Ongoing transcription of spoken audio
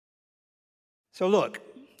So look,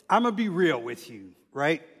 I'm going to be real with you,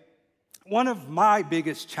 right? One of my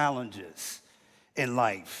biggest challenges in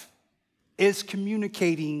life is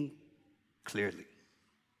communicating clearly.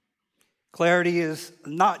 Clarity is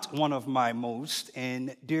not one of my most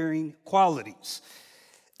endearing qualities,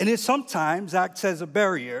 and it sometimes acts as a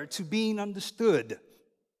barrier to being understood.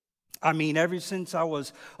 I mean, ever since I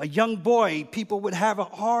was a young boy, people would have a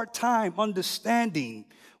hard time understanding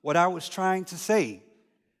what I was trying to say.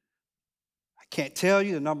 I can't tell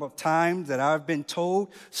you the number of times that I've been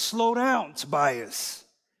told, "Slow down, Tobias."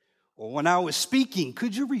 Or when I was speaking,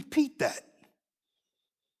 "Could you repeat that?"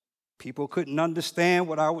 People couldn't understand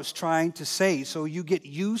what I was trying to say, so you get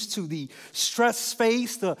used to the stressed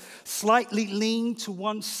face, the slightly lean to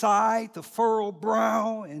one side, the furrowed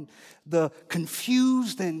brow, and the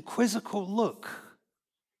confused and quizzical look.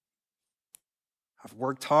 I've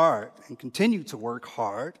worked hard and continue to work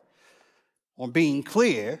hard on being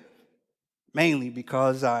clear, mainly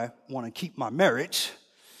because I want to keep my marriage,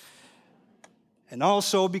 and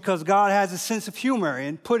also because God has a sense of humor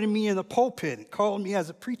in putting me in the pulpit and calling me as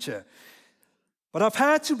a preacher. But I've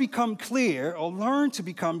had to become clear or learn to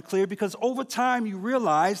become clear because over time you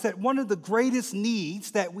realize that one of the greatest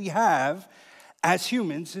needs that we have as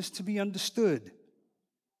humans is to be understood.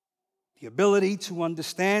 The ability to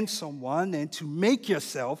understand someone and to make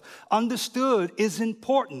yourself understood is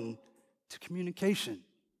important to communication.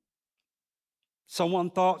 Someone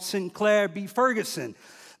thought Sinclair B. Ferguson,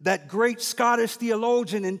 that great Scottish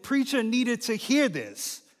theologian and preacher, needed to hear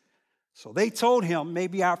this. So they told him,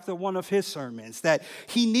 maybe after one of his sermons, that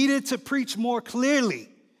he needed to preach more clearly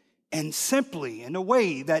and simply in a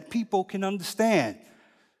way that people can understand,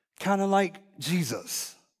 kind of like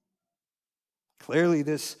Jesus. Clearly,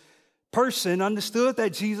 this person understood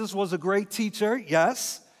that Jesus was a great teacher,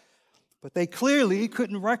 yes, but they clearly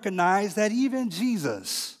couldn't recognize that even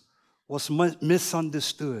Jesus was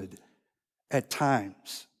misunderstood at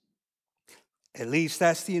times. At least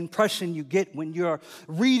that's the impression you get when you're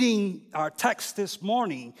reading our text this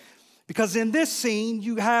morning. Because in this scene,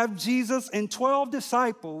 you have Jesus and 12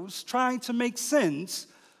 disciples trying to make sense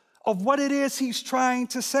of what it is he's trying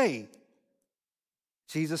to say.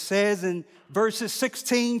 Jesus says in verses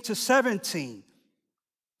 16 to 17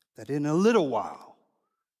 that in a little while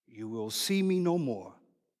you will see me no more.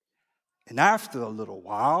 And after a little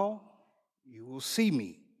while, you will see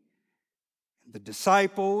me. The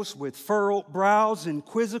disciples, with furrowed brows and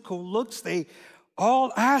quizzical looks, they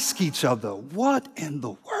all ask each other, "What in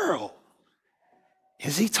the world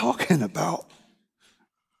is he talking about?"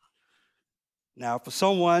 Now, for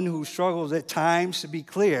someone who struggles at times to be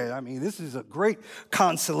clear, this is a great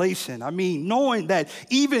consolation. Knowing that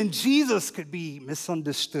even Jesus could be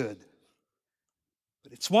misunderstood.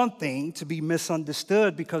 But it's one thing to be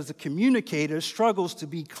misunderstood because the communicator struggles to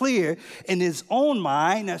be clear in his own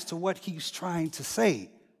mind as to what he's trying to say,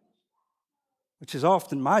 which is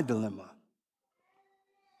often my dilemma.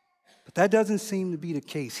 But that doesn't seem to be the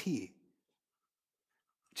case here.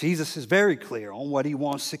 Jesus is very clear on what he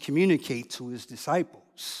wants to communicate to his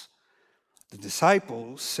disciples. The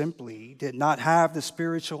disciples simply did not have the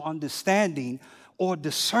spiritual understanding or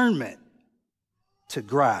discernment to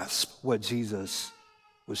grasp what Jesus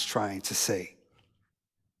was trying to say.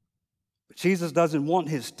 But Jesus doesn't want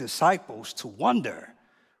his disciples to wonder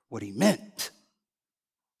what he meant.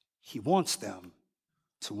 He wants them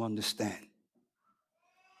to understand.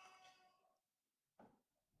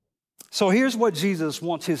 So here's what Jesus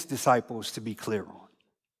wants his disciples to be clear on.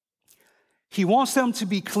 He wants them to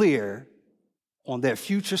be clear on their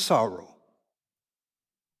future sorrow,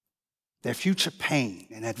 their future pain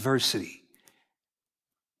and adversity.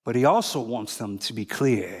 But he also wants them to be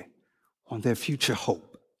clear on their future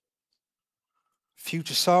hope.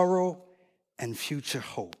 Future sorrow and future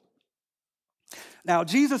hope. Now,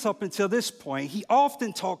 Jesus, up until this point, he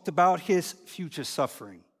often talked about his future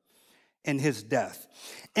suffering and his death.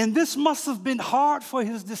 And this must have been hard for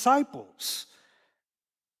his disciples.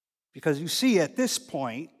 Because you see, at this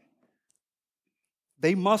point,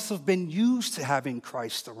 they must have been used to having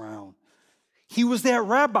Christ around. He was their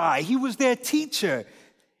rabbi. He was their teacher.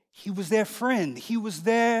 He was their friend. He was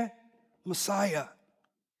their Messiah.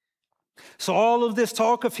 So all of this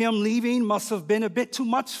talk of him leaving must have been a bit too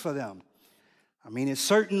much for them. It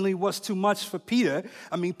certainly was too much for Peter.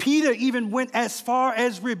 Peter even went as far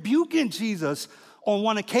as rebuking Jesus on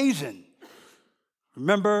one occasion.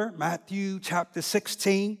 Remember Matthew chapter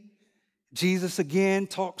 16? Jesus again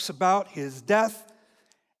talks about his death.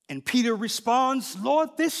 And Peter responds,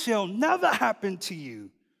 "Lord, this shall never happen to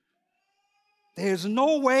you. There's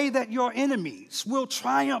no way that your enemies will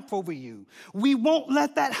triumph over you. We won't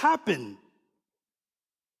let that happen."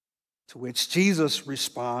 To which Jesus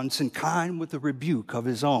responds in kind with a rebuke of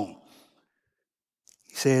his own.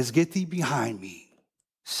 He says, "Get thee behind me,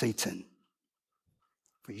 Satan.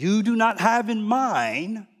 For you do not have in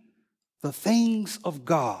mind the things of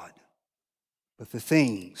God, but the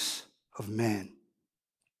things of men."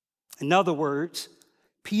 In other words,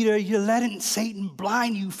 Peter, you're letting Satan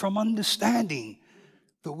blind you from understanding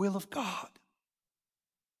the will of God.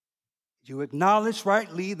 You acknowledge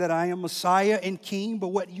rightly that I am Messiah and King, but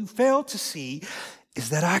what you fail to see is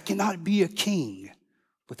that I cannot be a king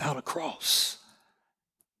without a cross.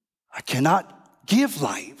 I cannot give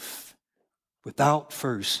life without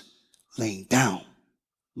first laying down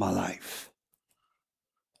my life.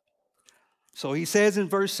 So he says in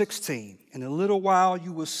verse 16, "In a little while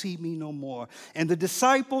you will see me no more." And the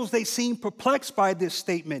disciples, they seem perplexed by this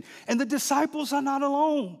statement. And the disciples are not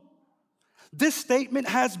alone. This statement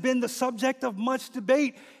has been the subject of much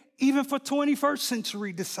debate, even for 21st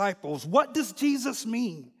century disciples. What does Jesus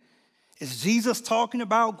mean? Is Jesus talking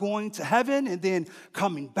about going to heaven and then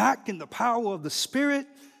coming back in the power of the Spirit?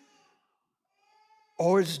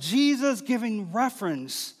 Or is Jesus giving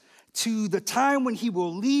reference to the time when he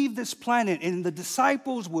will leave this planet and the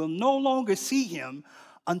disciples will no longer see him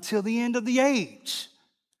until the end of the age?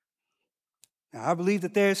 Now, I believe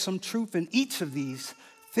that there is some truth in each of these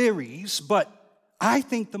theories, but I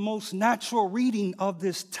think the most natural reading of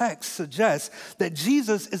this text suggests that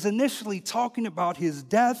Jesus is initially talking about his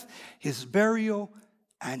death, his burial,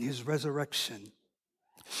 and his resurrection.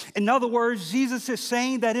 In other words, Jesus is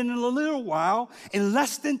saying that in a little while, in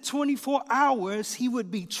less than 24 hours, he would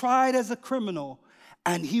be tried as a criminal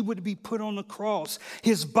and he would be put on the cross.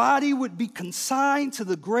 His body would be consigned to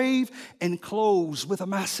the grave and closed with a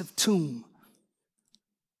massive tomb.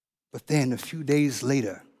 But then a few days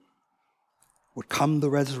later would come the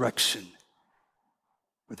resurrection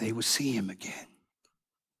where they would see him again.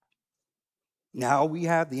 Now we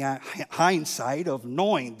have the hindsight of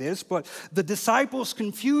knowing this, but the disciples'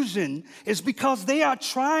 confusion is because they are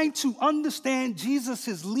trying to understand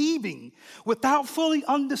Jesus' leaving without fully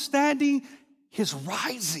understanding his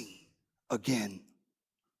rising again.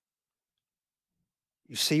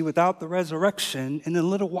 You see, without the resurrection, in a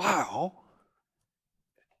little while,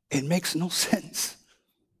 it makes no sense.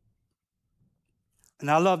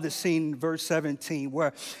 And I love this scene in verse 17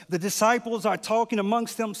 where the disciples are talking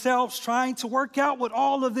amongst themselves, trying to work out what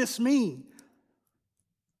all of this means.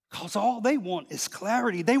 Because all they want is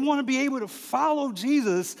clarity. They want to be able to follow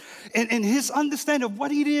Jesus and his understanding of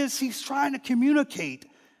what it is he's trying to communicate.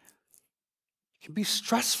 It can be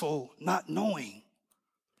stressful not knowing.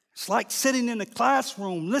 It's like sitting in a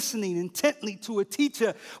classroom, listening intently to a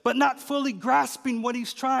teacher, but not fully grasping what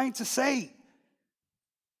he's trying to say.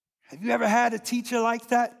 Have you ever had a teacher like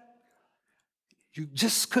that? You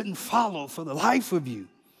just couldn't follow for the life of you.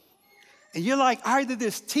 And you're like, either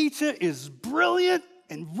this teacher is brilliant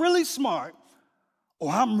and really smart,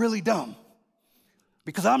 or I'm really dumb,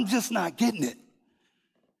 because I'm just not getting it.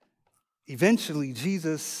 Eventually,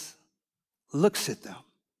 Jesus looks at them,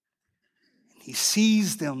 and he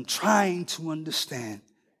sees them trying to understand.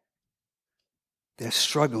 They're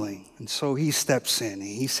struggling, and so he steps in, and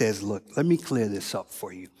he says, "Look, let me clear this up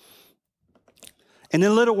for you. In a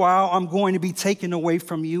little while, I'm going to be taken away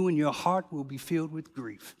from you, and your heart will be filled with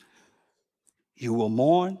grief. You will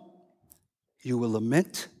mourn, you will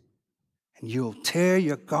lament, and you'll tear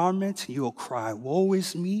your garments, and you'll cry, 'Woe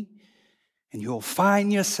is me,' and you'll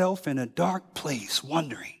find yourself in a dark place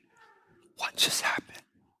wondering, what just happened?"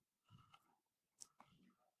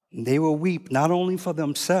 And they will weep not only for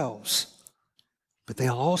themselves, but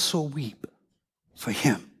they'll also weep for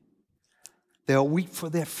him. They'll weep for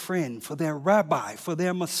their friend, for their rabbi, for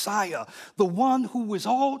their Messiah, the one who was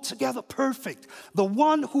altogether perfect, the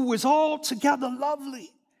one who was altogether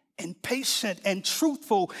lovely and patient and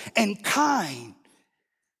truthful and kind.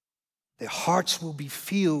 Their hearts will be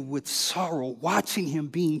filled with sorrow watching him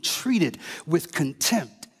being treated with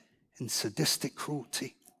contempt and sadistic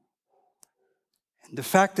cruelty. And the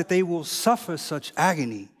fact that they will suffer such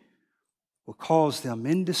agony will cause them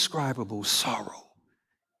indescribable sorrow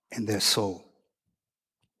in their soul.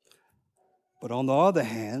 But on the other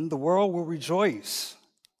hand, the world will rejoice.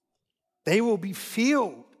 They will be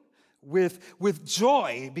filled with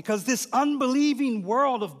joy because this unbelieving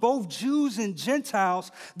world of both Jews and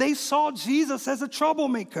Gentiles, they saw Jesus as a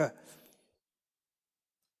troublemaker.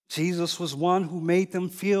 Jesus was one who made them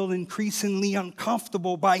feel increasingly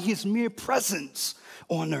uncomfortable by his mere presence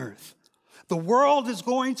on earth. The world is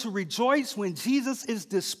going to rejoice when Jesus is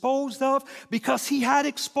disposed of because he had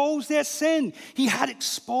exposed their sin. He had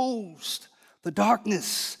exposed the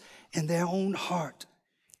darkness in their own heart.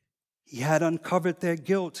 He had uncovered their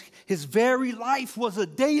guilt. His very life was a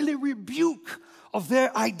daily rebuke of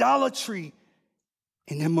their idolatry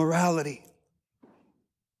and immorality.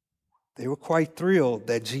 They were quite thrilled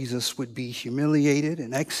that Jesus would be humiliated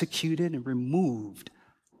and executed and removed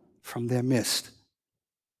from their midst.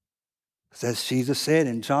 As Jesus said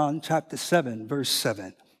in John chapter 7, verse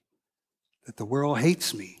 7, that the world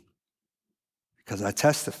hates me because I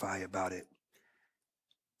testify about it.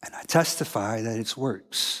 And I testify that its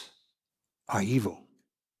works are evil.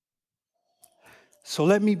 So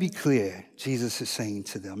let me be clear, Jesus is saying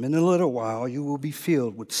to them, in a little while you will be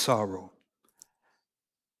filled with sorrow.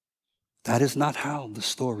 That is not how the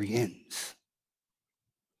story ends.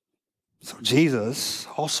 So Jesus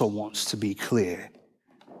also wants to be clear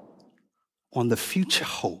on the future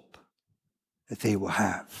hope that they will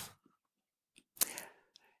have.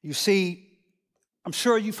 You see, I'm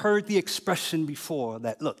sure you've heard the expression before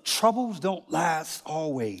that, look, troubles don't last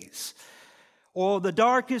always, or the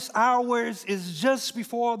darkest hours is just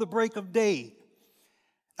before the break of day.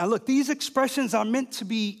 Now, look, these expressions are meant to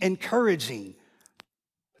be encouraging,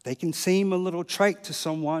 but they can seem a little trite to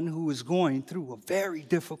someone who is going through a very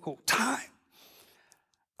difficult time.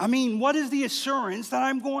 I mean, what is the assurance that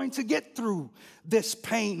I'm going to get through this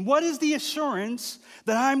pain? What is the assurance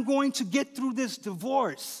that I'm going to get through this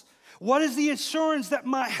divorce? What is the assurance that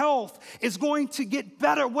my health is going to get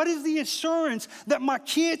better? What is the assurance that my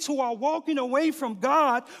kids who are walking away from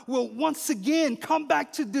God will once again come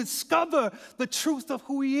back to discover the truth of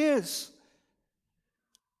who He is?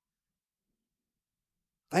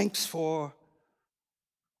 Thanks for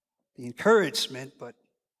the encouragement, but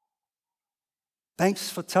thanks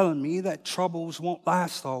for telling me that troubles won't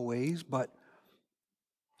last always, but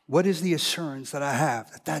what is the assurance that I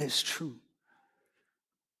have that that is true?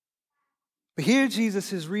 But here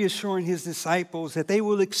Jesus is reassuring His disciples that they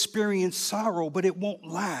will experience sorrow, but it won't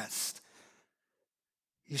last.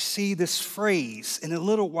 You see, this phrase, in a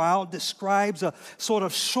little while, describes a sort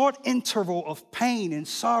of short interval of pain and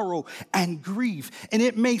sorrow and grief. And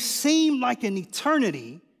it may seem like an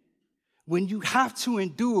eternity when you have to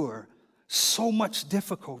endure so much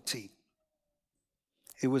difficulty.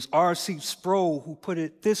 It was R.C. Sproul who put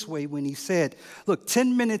it this way when he said, look,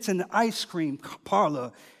 10 minutes in the ice cream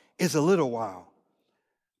parlor is a little while,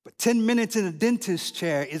 but 10 minutes in a dentist's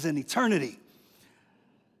chair is an eternity.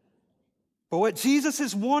 But what Jesus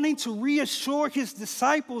is wanting to reassure His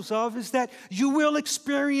disciples of is that you will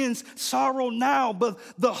experience sorrow now, but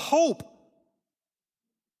the hope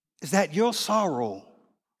is that your sorrow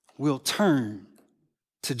will turn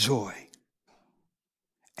to joy.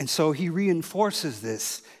 And so He reinforces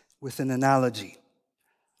this with an analogy.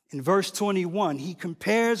 In verse 21, He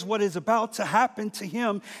compares what is about to happen to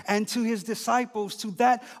Him and to His disciples to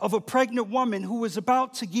that of a pregnant woman who is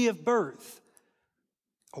about to give birth.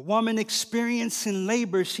 A woman experiencing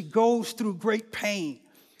labor, she goes through great pain.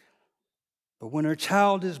 But when her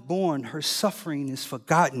child is born, her suffering is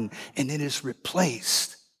forgotten and it is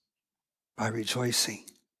replaced by rejoicing.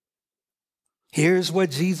 Here's what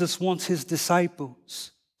Jesus wants His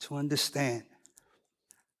disciples to understand.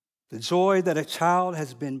 The joy that a child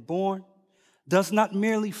has been born does not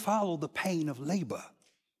merely follow the pain of labor.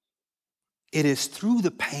 It is through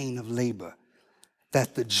the pain of labor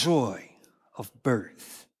that the joy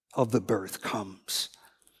of the birth comes.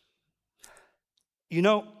 You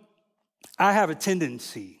know, I have a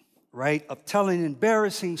tendency, right, of telling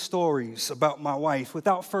embarrassing stories about my wife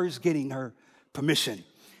without first getting her permission.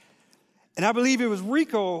 And I believe it was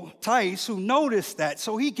Rico Tice who noticed that,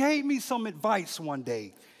 so he gave me some advice one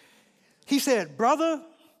day. He said, brother,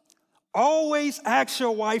 always ask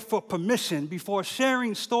your wife for permission before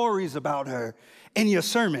sharing stories about her in your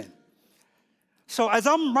sermon. So as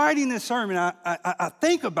I'm writing this sermon, I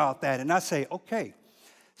think about that and I say, okay.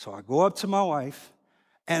 So I go up to my wife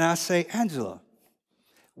and I say, Angela,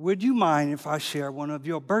 would you mind if I share one of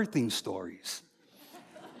your birthing stories?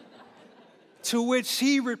 To which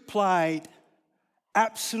she replied,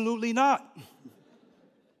 absolutely not.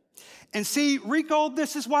 And see, Rico,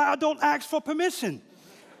 this is why I don't ask for permission.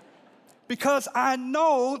 Because I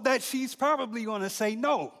know that she's probably going to say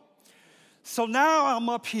no. So now I'm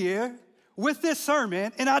up here with this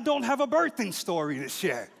sermon, and I don't have a birthing story to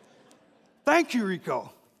share. Thank you,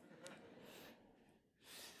 Rico.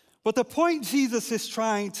 But the point Jesus is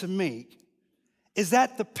trying to make is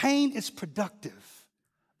that the pain is productive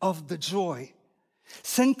of the joy.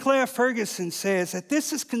 Sinclair Ferguson says that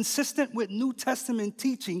this is consistent with New Testament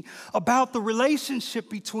teaching about the relationship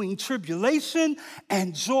between tribulation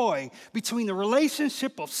and joy, between the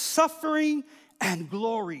relationship of suffering and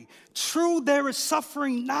glory. True, there is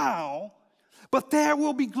suffering now, but there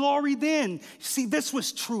will be glory then. See, this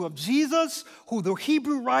was true of Jesus, who the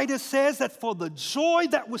Hebrew writer says that for the joy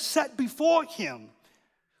that was set before him,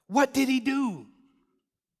 what did he do?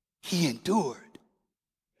 He endured.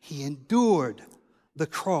 He endured the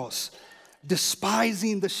cross,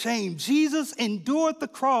 despising the shame. Jesus endured the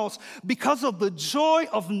cross because of the joy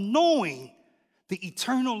of knowing the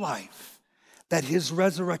eternal life that his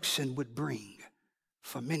resurrection would bring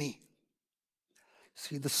for many.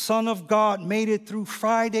 See, the Son of God made it through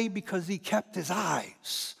Friday because he kept his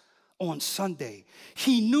eyes on Sunday.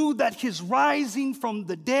 He knew that his rising from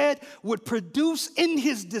the dead would produce in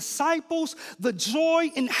his disciples the joy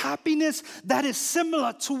and happiness that is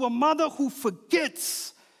similar to a mother who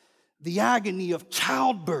forgets the agony of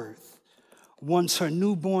childbirth once her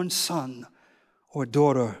newborn son or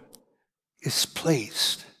daughter is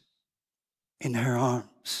placed in her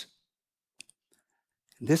arms.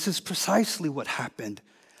 And this is precisely what happened.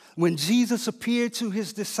 When Jesus appeared to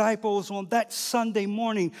his disciples on that Sunday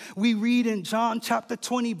morning, we read in John chapter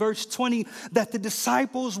 20, verse 20, that the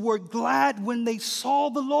disciples were glad when they saw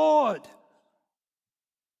the Lord.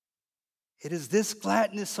 It is this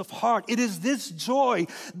gladness of heart, it is this joy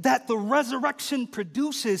that the resurrection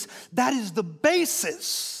produces that is the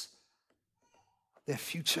basis of their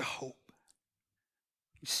future hope.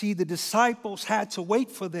 You see, the disciples had to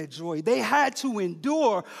wait for their joy. They had to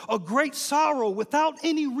endure a great sorrow without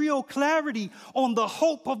any real clarity on the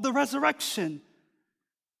hope of the resurrection.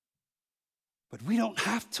 But we don't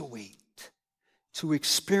have to wait to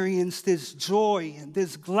experience this joy and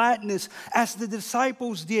this gladness as the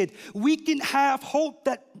disciples did. We can have hope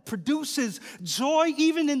that produces joy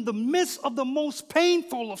even in the midst of the most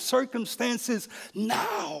painful of circumstances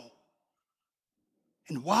now.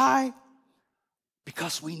 And why?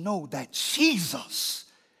 Because we know that Jesus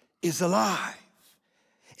is alive.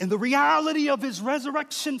 And the reality of his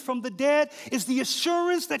resurrection from the dead is the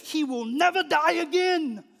assurance that he will never die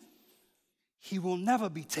again. He will never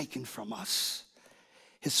be taken from us.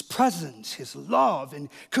 His presence, his love, and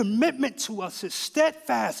commitment to us is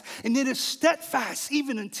steadfast, and it is steadfast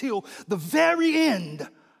even until the very end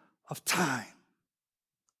of time.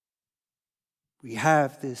 We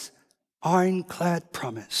have this ironclad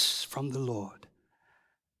promise from the Lord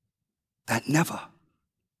that never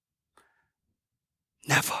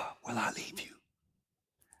will I leave you,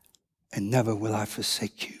 and never will I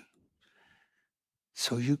forsake you.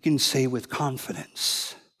 So you can say with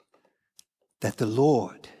confidence that the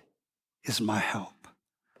Lord is my help.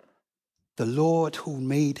 The Lord who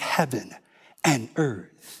made heaven and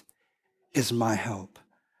earth is my help,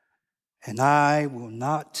 and I will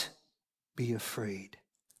not be afraid.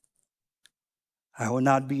 I will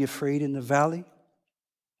not be afraid in the valley.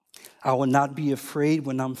 I will not be afraid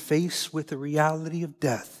when I'm faced with the reality of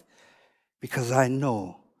death, because I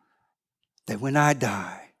know that when I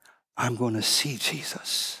die, I'm going to see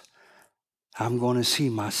Jesus. I'm going to see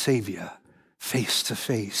my Savior face to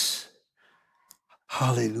face.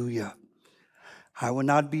 Hallelujah. I will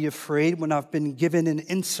not be afraid when I've been given an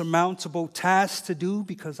insurmountable task to do,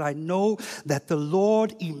 because I know that the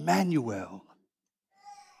Lord Emmanuel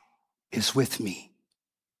is with me.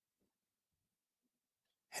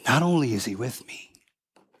 And not only is he with me,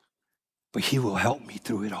 but he will help me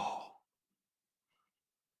through it all.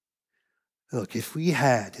 Look,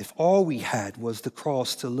 if all we had was the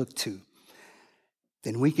cross to look to,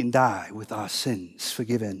 then we can die with our sins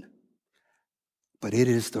forgiven. But it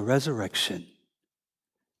is the resurrection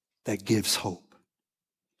that gives hope.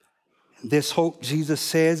 And this hope, Jesus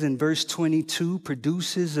says in verse 22,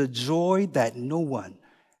 produces a joy that no one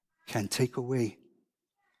can take away.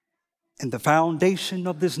 And the foundation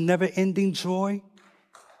of this never-ending joy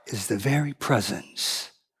is the very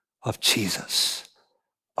presence of Jesus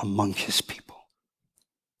among his people.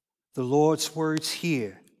 The Lord's words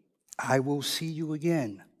here, I will see you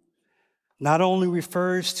again, not only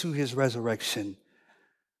refers to his resurrection,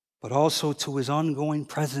 but also to his ongoing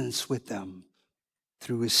presence with them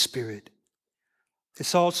through his Spirit.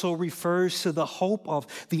 This also refers to the hope of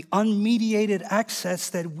the unmediated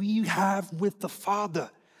access that we have with the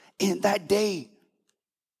Father in that day.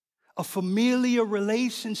 A familiar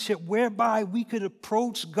relationship whereby we could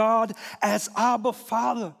approach God as Abba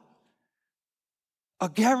Father. A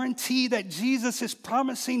guarantee that Jesus is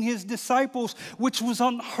promising his disciples, which was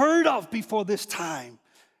unheard of before this time,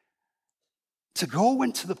 to go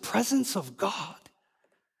into the presence of God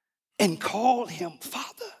and call him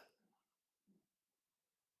Father.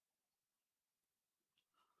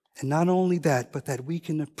 And not only that, but that we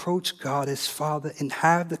can approach God as Father and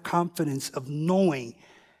have the confidence of knowing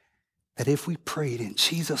that if we prayed in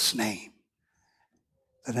Jesus' name,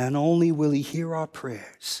 that not only will he hear our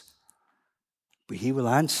prayers, but he will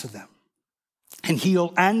answer them. And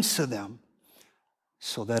he'll answer them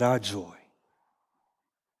so that our joy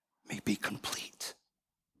may be complete.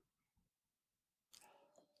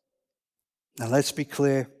 Now let's be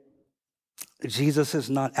clear. Jesus is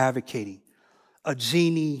not advocating a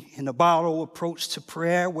genie in a bottle approach to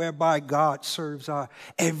prayer whereby God serves our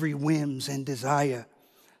every whims and desire.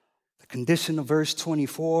 The condition of verse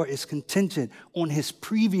 24 is contingent on his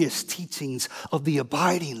previous teachings of the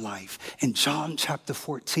abiding life in John chapter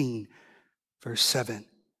 14, verse 7.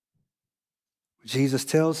 Jesus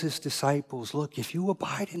tells his disciples, look, if you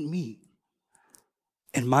abide in me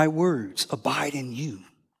and my words abide in you,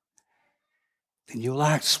 then you'll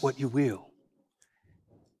ask what you will,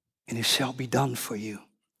 and it shall be done for you.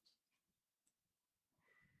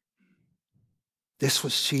 This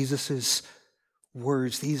was Jesus'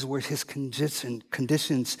 words. These were his conditions,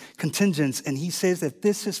 contingents, and he says that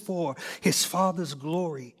this is for his Father's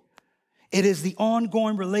glory. It is the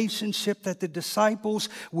ongoing relationship that the disciples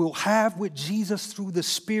will have with Jesus through the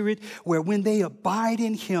Spirit, where when they abide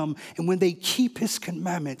in him and when they keep his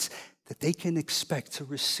commandments, that they can expect to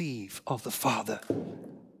receive of the Father.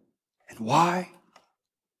 And why?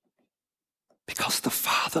 Because the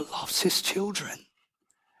Father loves his children.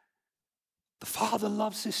 The Father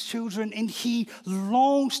loves his children, and he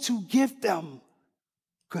longs to give them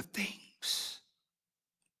good things.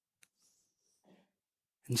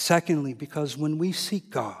 And secondly, because when we seek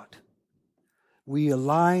God, we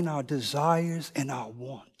align our desires and our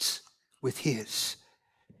wants with his.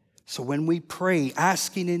 So when we pray,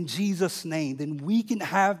 asking in Jesus' name, then we can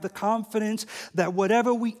have the confidence that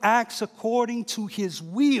whatever we ask according to his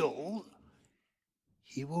will,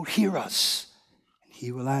 he will hear us and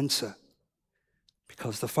he will answer.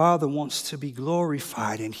 Because the Father wants to be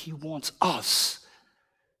glorified and he wants us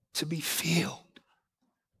to be filled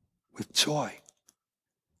with joy.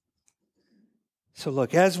 So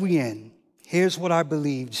look, as we end, here's what I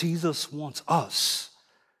believe Jesus wants us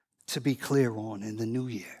to be clear on in the new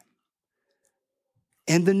year.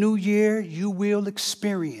 In the new year, you will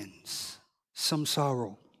experience some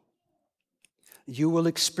sorrow. You will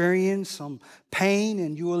experience some pain,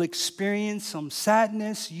 and you will experience some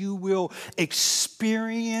sadness. You will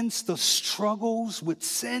experience the struggles with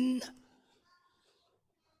sin.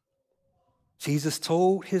 Jesus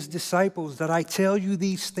told his disciples that I tell you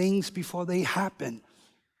these things before they happen.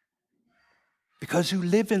 Because you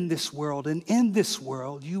live in this world, and in this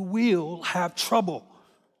world you will have trouble.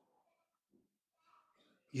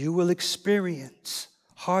 You will experience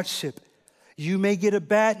hardship. You may get a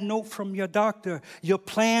bad note from your doctor. Your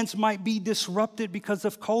plans might be disrupted because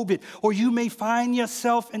of COVID. Or you may find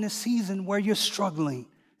yourself in a season where you're struggling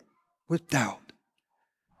with doubt.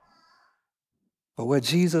 But what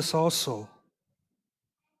Jesus also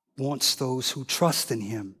wants those who trust in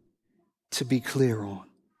him to be clear on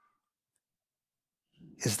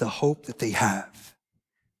is the hope that they have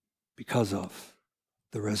because of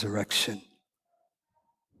the resurrection.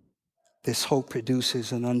 This hope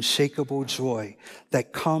produces an unshakable joy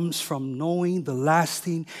that comes from knowing the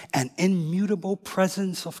lasting and immutable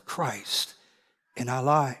presence of Christ in our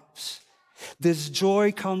lives. This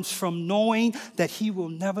joy comes from knowing that he will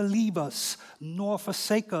never leave us nor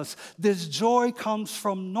forsake us. This joy comes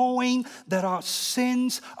from knowing that our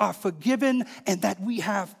sins are forgiven and that we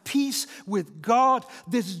have peace with God.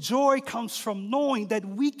 This joy comes from knowing that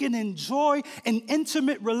we can enjoy an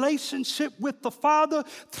intimate relationship with the Father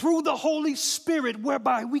through the Holy Spirit,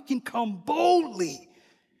 whereby we can come boldly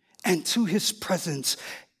into his presence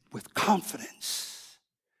with confidence,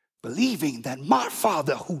 believing that my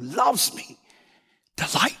Father who loves me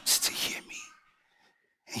delights to hear me,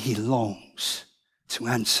 and he longs to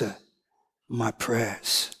answer my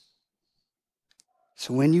prayers.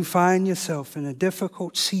 So when you find yourself in a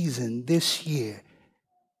difficult season this year,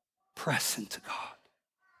 press into God.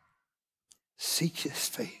 Seek his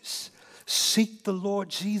face. Seek the Lord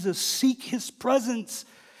Jesus. Seek his presence.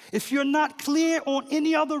 If you're not clear on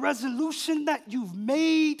any other resolution that you've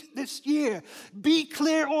made this year, be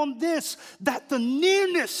clear on this, that the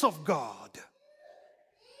nearness of God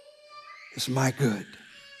is my good.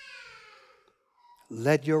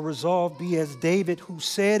 Let your resolve be as David, who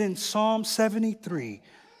said in Psalm 73,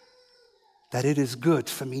 that it is good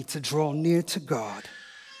for me to draw near to God.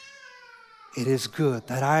 It is good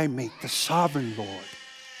that I make the sovereign Lord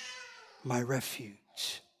my refuge.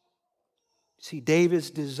 See,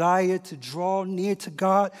 David's desire to draw near to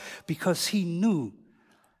God because he knew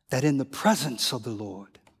that in the presence of the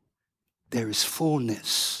Lord, there is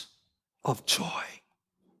fullness of joy.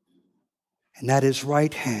 And at his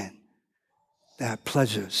right hand, there are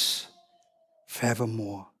pleasures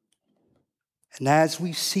forevermore. And as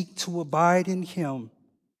we seek to abide in him,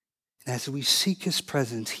 and as we seek his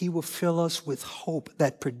presence, he will fill us with hope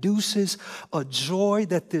that produces a joy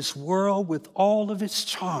that this world, with all of its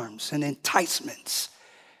charms and enticements,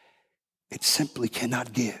 it simply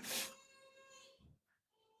cannot give.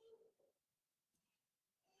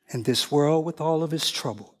 And this world, with all of its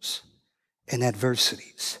troubles and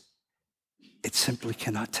adversities, it simply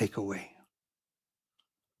cannot take away.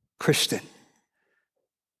 Christian,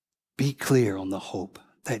 be clear on the hope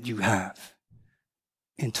that you have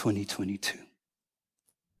in 2022.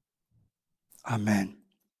 Amen.